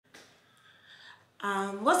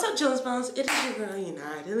What's up, Jones Bones? It is your girl,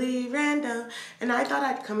 Unitedly Random, and I thought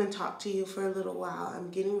I'd come and talk to you for a little while.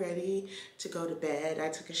 I'm getting ready to go to bed. I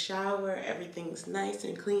took a shower. Everything's nice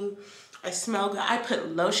and clean. I smell good. I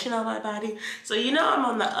put lotion on my body. So you know I'm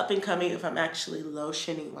on the up and coming if I'm actually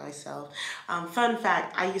lotioning myself. Fun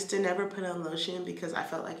fact, I used to never put on lotion because I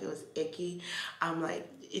felt like it was icky.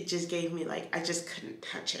 It just gave me I just couldn't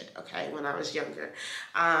touch it, okay, when I was younger.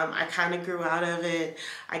 I kind of grew out of it.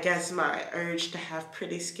 I guess my urge to have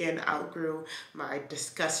pretty skin outgrew my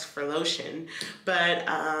disgust for lotion. But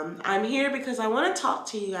I'm here because I want to talk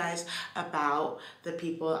to you guys about the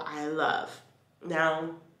people I love.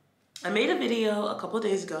 Now, I made a video a couple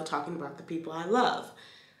days ago talking about the people I love,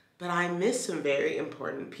 but I missed some very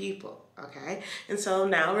important people, okay? And so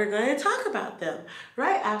now we're going to talk about them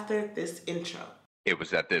right after this intro. It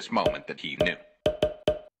was at this moment that he knew.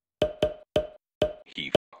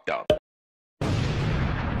 He fucked up.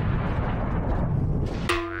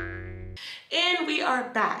 And we are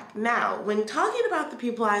back. Now, when talking about the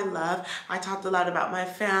people I love, I talked a lot about my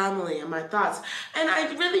family and my thoughts. And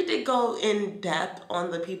I really did go in depth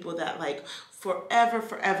on the people that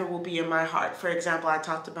forever will be in my heart. For example, I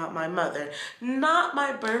talked about my mother, not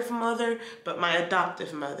my birth mother, but my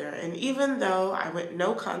adoptive mother. And even though I went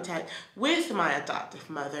no contact with my adoptive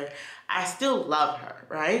mother, I still love her,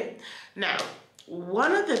 right? Now,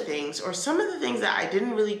 one of the things, or some of the things that I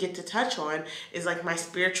didn't really get to touch on is my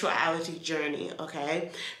spirituality journey,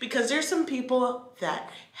 okay? Because there's some people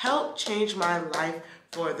that helped change my life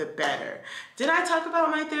for the better. Did I talk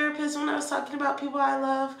about my therapist when I was talking about people I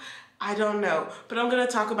love? I don't know, but I'm gonna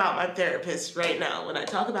talk about my therapist right now when I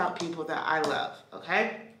talk about people that I love,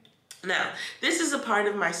 okay? Now, this is a part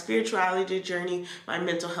of my spirituality journey, my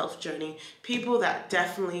mental health journey, people that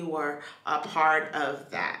definitely were a part of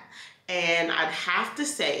that. And I'd have to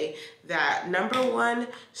say that number one,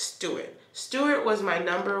 Stuart. Stuart was my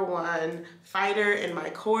number one fighter in my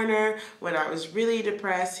corner when I was really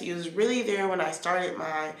depressed. He was really there when I started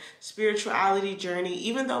my spirituality journey,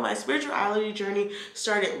 even though my spirituality journey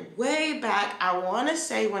started way back, I want to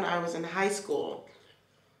say when I was in high school.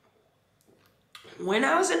 When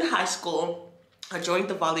I was in high school, I joined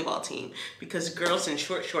the volleyball team because girls in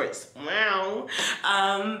short shorts, wow.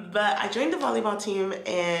 But I joined the volleyball team,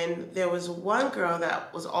 and there was one girl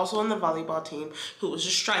that was also on the volleyball team who was a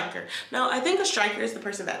striker. Now, I think a striker is the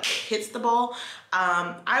person that hits the ball.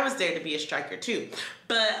 I was there to be a striker too.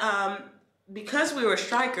 But because we were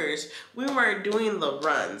strikers, we weren't doing the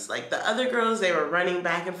runs. Like the other girls, they were running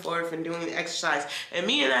back and forth and doing the exercise. And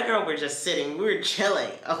me and that girl were just sitting. We were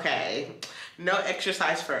chilling, okay? No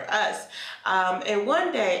exercise for us. And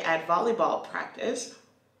one day at volleyball practice,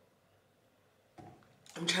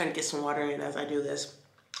 I'm trying to get some water in as I do this.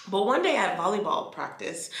 But one day at volleyball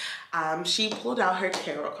practice, she pulled out her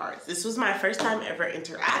tarot cards. This was my first time ever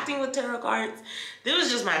interacting with tarot cards. This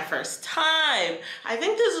was just my first time. I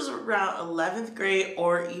think this was around 11th grade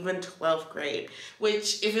or even 12th grade,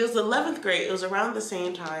 which if it was 11th grade, it was around the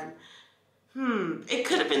same time. It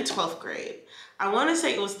could have been 12th grade. I want to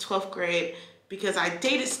say it was 12th grade because I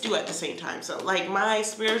dated Stu at the same time. So my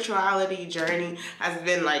spirituality journey has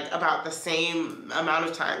been about the same amount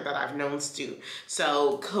of time that I've known Stu.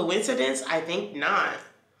 So coincidence? I think not.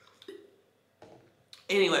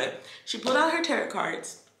 Anyway, she pulled out her tarot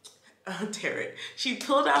cards. She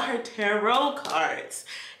pulled out her tarot cards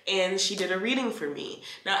and she did a reading for me.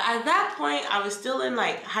 Now at that point, I was still in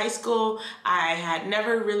high school. I had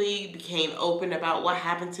never really became open about what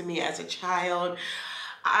happened to me as a child.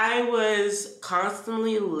 I was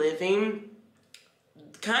constantly living,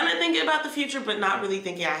 kind of thinking about the future, but not really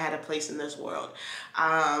thinking I had a place in this world.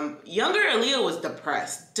 Younger Alia was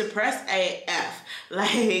depressed AF.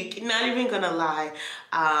 Not even gonna lie.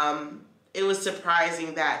 It was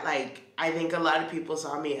surprising that I think a lot of people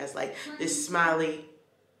saw me as this smiley,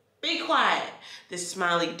 be quiet, this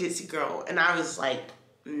smiley ditzy girl. And I was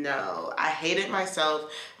no, I hated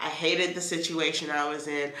myself. I hated the situation I was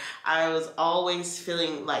in. I was always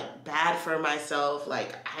feeling bad for myself.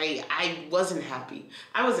 I wasn't happy.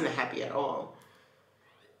 I wasn't happy at all.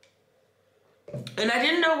 And I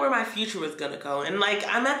didn't know where my future was gonna go. And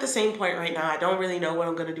I'm at the same point right now. I don't really know what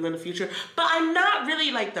I'm gonna do in the future, but I'm not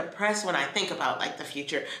really depressed when I think about the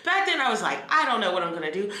future. Back then I was I don't know what I'm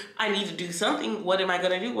gonna do. I need to do something. What am I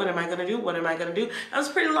gonna do? What am I gonna do? What am I gonna do? I was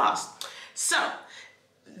pretty lost. So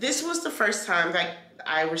this was the first time that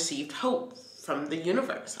I received hope from the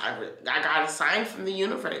universe. I got a sign from the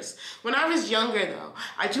universe. When I was younger, though,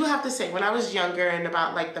 I do have to say, when I was younger in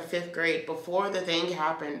about like the 5th grade, before the thing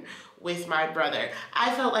happened with my brother,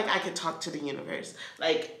 I felt like I could talk to the universe.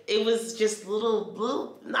 Like, it was just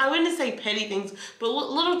little, I wouldn't say petty things, but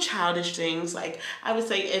little childish things. Like, I would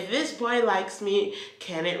say, if this boy likes me,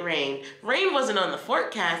 can it rain? Rain wasn't on the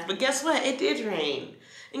forecast, but guess what? It did rain.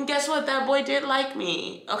 And guess what? That boy did like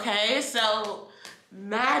me, okay? So,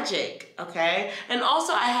 magic, okay? And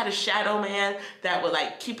also, I had a shadow man that would,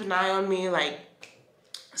 like, keep an eye on me, like,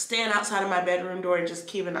 stand outside of my bedroom door and just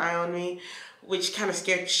keep an eye on me, which kind of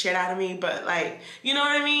scared the shit out of me, but like, you know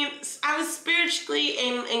what I mean? I was spiritually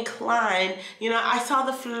inclined, you know, I saw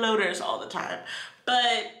the floaters all the time.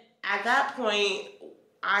 But at that point,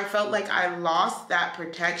 I felt like I lost that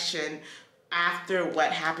protection after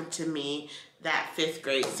what happened to me that 5th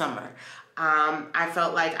grade summer. I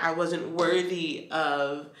felt like I wasn't worthy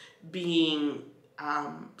of being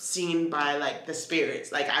seen by like the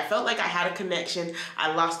spirits. Like, I felt like I had a connection.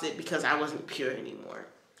 I lost it because I wasn't pure anymore,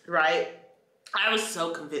 right? I was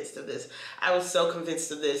so convinced of this. I was so convinced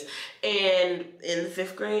of this. And in the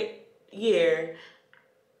 5th grade year,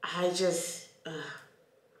 I just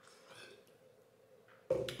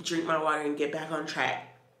drink my water and get back on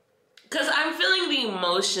track. Because I'm feeling the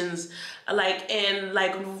emotions, like, and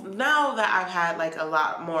like now that I've had like a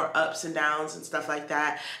lot more ups and downs and stuff like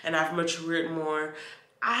that, and I've matured more,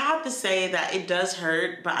 I have to say that it does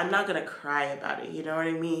hurt, but I'm not gonna cry about it, you know what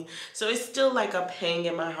I mean? So it's still like a pang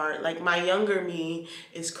in my heart. Like, my younger me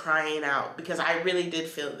is crying out because I really did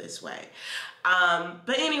feel this way.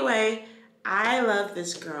 But anyway, I love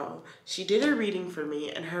this girl. She did a reading for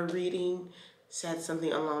me, and her reading said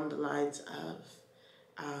something along the lines of,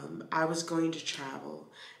 I was going to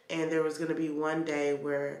travel, and there was gonna be one day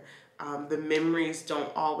where the memories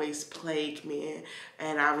don't always plague me,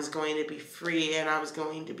 and I was going to be free, and I was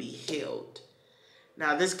going to be healed.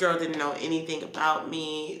 Now, this girl didn't know anything about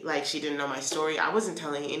me. Like, she didn't know my story. I wasn't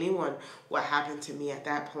telling anyone what happened to me at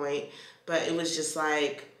that point, but it was just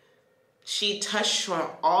like, she touched on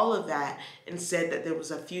all of that and said that there was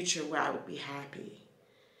a future where I would be happy.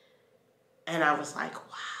 And I was like,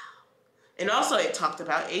 wow. And also, it talked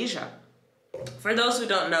about Asia. For those who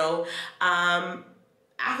don't know,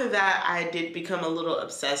 after that, I did become a little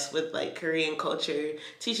obsessed with like Korean culture,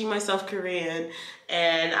 teaching myself Korean,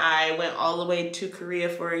 and I went all the way to Korea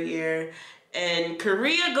for a year. And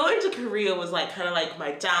going to Korea was like kind of like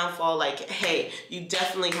my downfall. Like, hey, you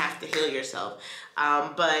definitely have to heal yourself.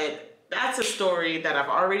 But that's a story that I've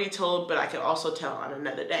already told, but I can also tell on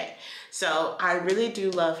another day. So I really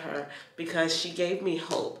do love her because she gave me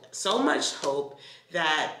hope, so much hope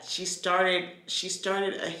that she started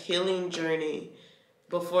a healing journey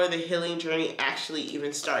before the healing journey actually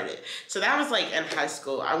even started. So that was like in high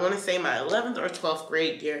school. I want to say my 11th or 12th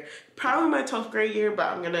grade year, probably my 12th grade year, but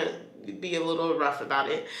I'm gonna be a little rough about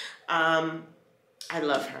it. I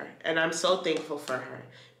love her, and I'm so thankful for her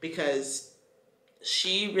because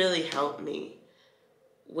she really helped me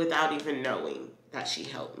without even knowing that she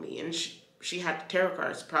helped me. And she had the tarot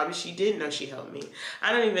cards. Probably she did know she helped me.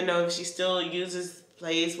 I don't even know if she still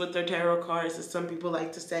plays with their tarot cards, as some people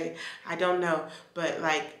like to say. I don't know. But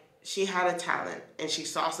like, she had a talent and she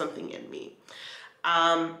saw something in me.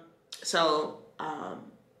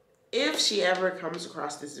 If she ever comes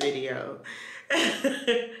across this video,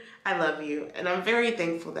 I love you, and I'm very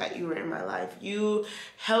thankful that you were in my life. You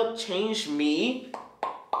helped change me.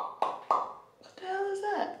 What the hell is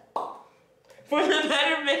that? For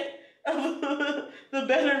the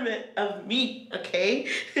betterment of me, okay?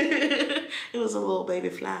 It was a little baby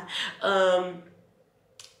fly.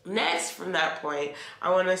 Next, from that point,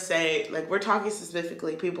 I want to say, like, we're talking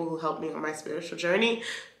specifically people who helped me on my spiritual journey.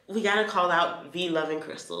 We gotta call out V Loving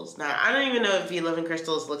Crystals. Now, I don't even know if V Loving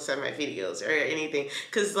Crystals looks at my videos or anything,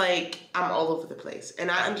 because like, I'm all over the place.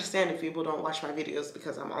 And I understand if people don't watch my videos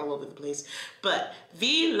because I'm all over the place. But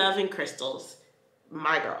V Loving Crystals,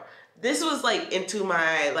 my girl. This was like into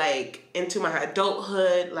my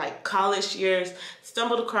adulthood, like college years.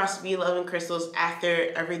 Stumbled across V Loving Crystals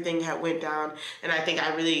after everything had went down, and I think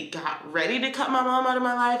I really got ready to cut my mom out of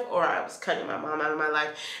my life, or I was cutting my mom out of my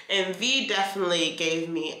life. And V definitely gave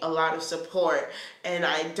me a lot of support, and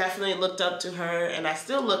I definitely looked up to her, and I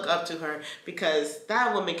still look up to her because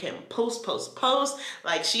that woman can post.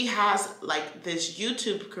 Like, she has like this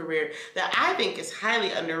YouTube career that I think is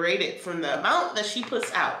highly underrated from the amount that she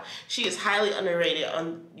puts out. She is highly underrated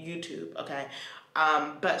on YouTube, okay?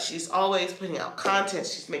 But she's always putting out content.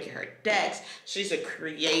 She's making her decks. She's a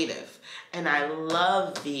creative, and I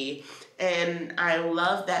love V. And I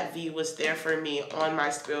love that V was there for me on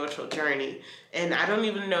my spiritual journey. And I don't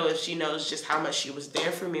even know if she knows just how much she was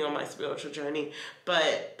there for me on my spiritual journey.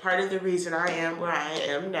 But part of the reason I am where I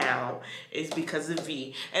am now is because of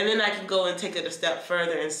V. And then I can go and take it a step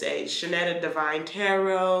further and say Shanetta Divine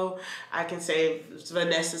Tarot. I can say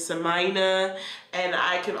Vanessa Samina. And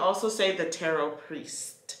I can also say the Tarot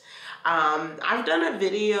Priest. I've done a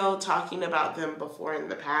video talking about them before in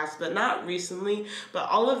the past, but not recently. But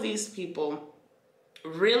all of these people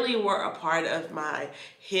really were a part of my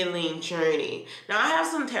healing journey. Now, I have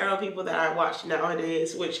some tarot people that I watch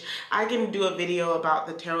nowadays, which I can do a video about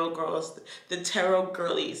the tarot girls, the tarot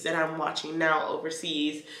girlies that I'm watching now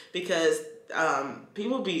overseas, because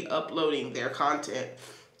people be uploading their content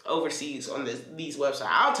overseas on these websites.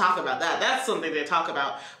 I'll talk about that. That's something to talk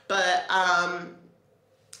about. But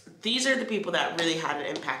these are the people that really had an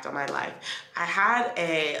impact on my life. I had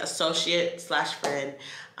a associate slash friend,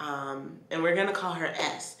 and we're gonna call her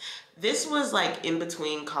S. This was like in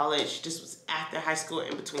between college. This was after high school,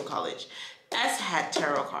 in between college. S had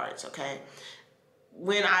tarot cards, okay?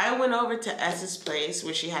 When I went over to S's place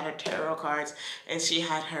where she had her tarot cards and she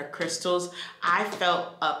had her crystals, I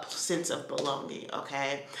felt a sense of belonging,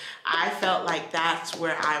 okay? I felt like that's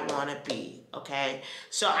where I want to be, okay?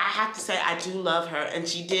 So I have to say I do love her, and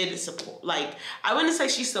she did support, like, I wouldn't say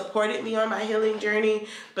she supported me on my healing journey,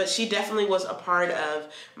 but she definitely was a part of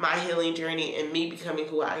my healing journey and me becoming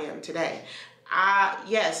who I am today.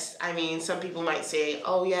 Yes, I mean, some people might say,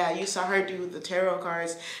 oh yeah, you saw her do the tarot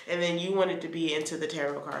cards and then you wanted to be into the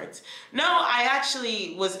tarot cards. No, I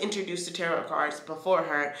actually was introduced to tarot cards before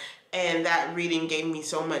her, and that reading gave me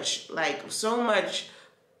so much, like, so much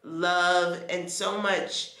love and so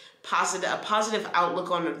much a positive outlook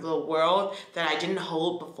on the world that I didn't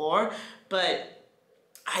hold before. But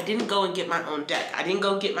I didn't go and get my own deck. I didn't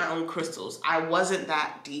go get my own crystals. I wasn't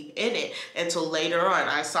that deep in it until later on.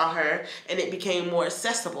 I saw her and it became more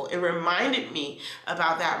accessible. It reminded me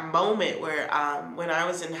about that moment where when I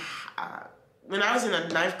was in the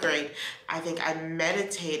ninth grade, I think I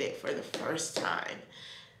meditated for the first time.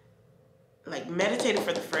 Like, meditated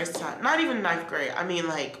for the first time. Not even ninth grade. I mean,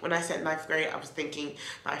 like, when I said ninth grade, I was thinking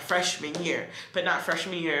my freshman year, but not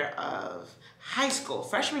freshman year of high school,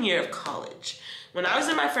 freshman year of college. When I was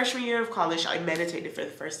in my freshman year of college, I meditated for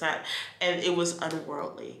the first time, and it was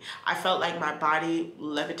unworldly. I felt like my body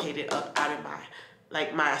levitated up out of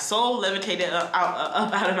my soul levitated up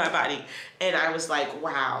out of my body. And I was like,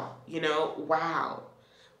 wow, you know, wow.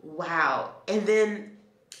 And then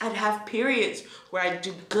I'd have periods where I'd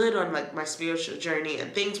do good on, like, my spiritual journey,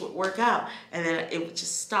 and things would work out, and then it would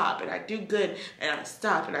just stop, and I'd do good and I'd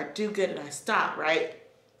stop, and I'd do good and I'd stop, right?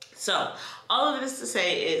 So all of this to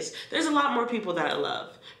say is there's a lot more people that I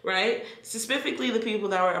love, right? Specifically the people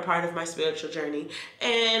that were a part of my spiritual journey.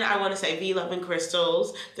 And I want to say V Loving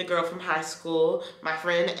Crystals, the girl from high school, my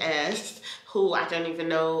friend S, who I don't even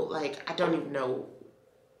know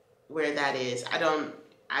where that is. I don't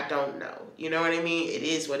know. You know what I mean? It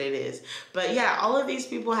is what it is. But yeah, all of these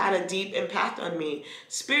people had a deep impact on me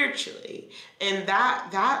spiritually. And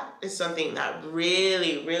that is something that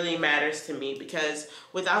really, really matters to me, because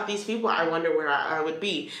without these people, I wonder where I would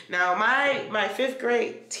be. Now, my fifth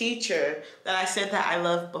grade teacher that I said that I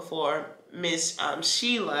loved before, Miss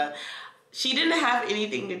Sheila, she didn't have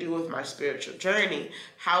anything to do with my spiritual journey.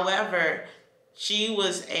 However, she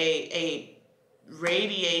was a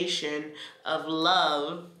radiation of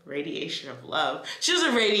love. She was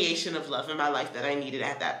a radiation of love in my life that I needed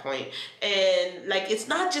at that point. And, like, it's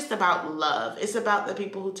not just about love. It's about the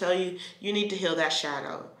people who tell you you need to heal that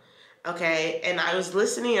shadow. Okay? And I was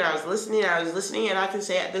listening, and I can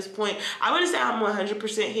say at this point, I wouldn't say I'm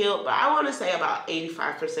 100% healed, but I want to say about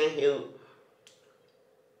 85% healed.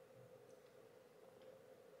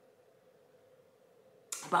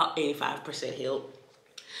 About 85% healed.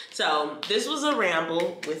 So this was a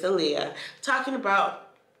ramble with Alia,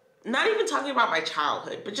 not even talking about my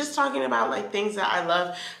childhood, but just talking about, like, things that I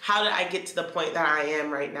love. How did I get to the point that I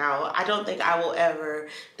am right now? I don't think I will ever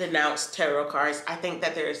denounce tarot cards. I think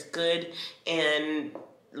that there's good, and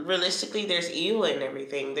realistically there's evil in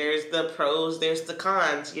everything. There's the pros, there's the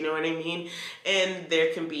cons, you know what I mean? And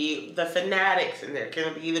there can be the fanatics, and there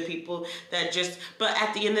can be the people that just, but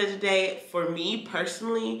at the end of the day, for me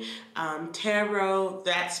personally, tarot,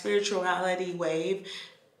 that spirituality wave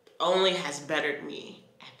only has bettered me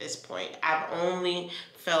at this point. I've only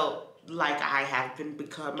felt like I have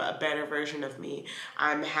become a better version of me.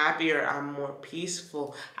 I'm happier, I'm more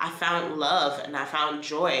peaceful. I found love, and I found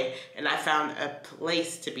joy, and I found a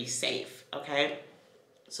place to be safe, okay?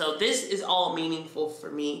 So this is all meaningful for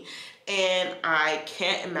me, and I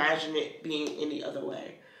can't imagine it being any other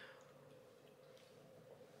way.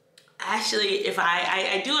 Actually, if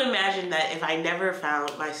I do imagine that if I never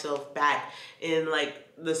found myself back in like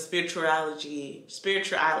the spirituality,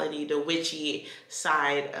 the witchy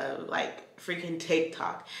side of like freaking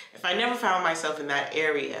TikTok, if I never found myself in that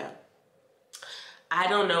area, I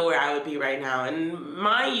don't know where I would be right now. And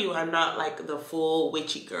mind you, I'm not like the full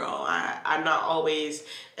witchy girl. I'm not always,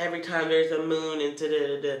 every time there's a moon and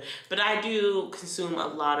da-da-da-da. But I do consume a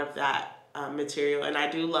lot of that material, and I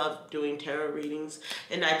do love doing tarot readings,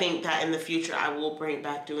 and I think that in the future I will bring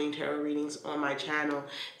back doing tarot readings on my channel,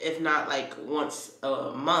 if not like once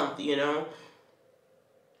a month, you know.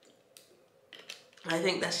 I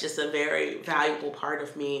think that's just a very valuable part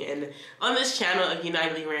of me. And on this channel of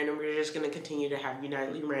Unitedly Random, we're just going to continue to have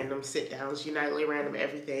Unitedly Random sit downs, Unitedly Random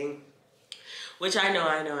everything. Which I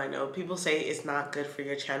know. People say it's not good for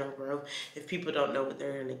your channel growth if people don't know what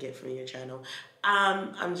they're going to get from your channel.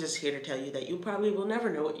 I'm just here to tell you that you probably will never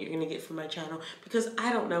know what you're going to get from my channel, because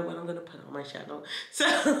I don't know what I'm going to put on my channel. So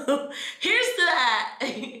here's to that.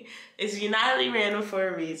 It's Unitedly Random for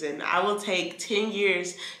a reason. I will take 10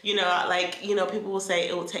 years, you know, like, you know, people will say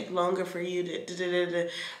it will take longer for you to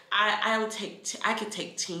I could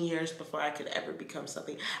take 10 years before I could ever become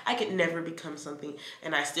something. I could never become something,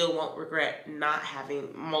 and I still won't regret not having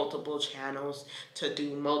multiple channels to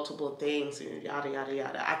do multiple things and yada, yada,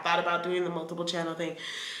 yada. I thought about doing the multiple channel thing.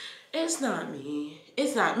 It's not me.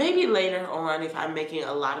 It's not. Maybe later on if I'm making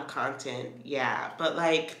a lot of content, yeah. But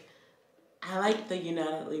like, I like the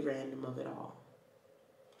Unitedly Random of it all.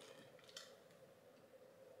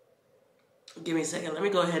 Give me a second. Let me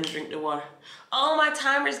go ahead and drink the water. Oh, my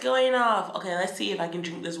timer's going off. Okay, let's see if I can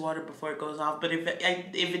drink this water before it goes off. But if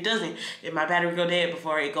it doesn't, if my battery go dead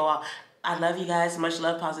before it go off, I love you guys. Much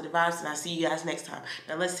love, positive vibes, and I'll see you guys next time.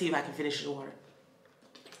 Now let's see if I can finish the water.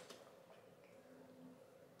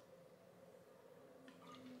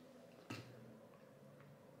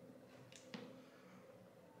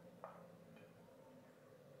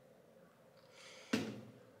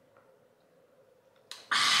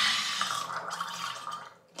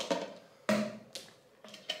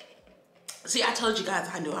 See, I told you guys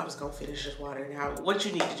I knew I was gonna finish this water. Now, what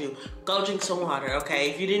you need to do, go drink some water, okay?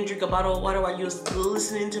 If you didn't drink a bottle of water while you was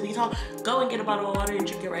listening to me talk, go and get a bottle of water and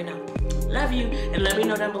drink it right now. Love you, and let me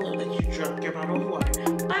know down below that you drank your bottle of water.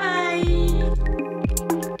 Bye-bye.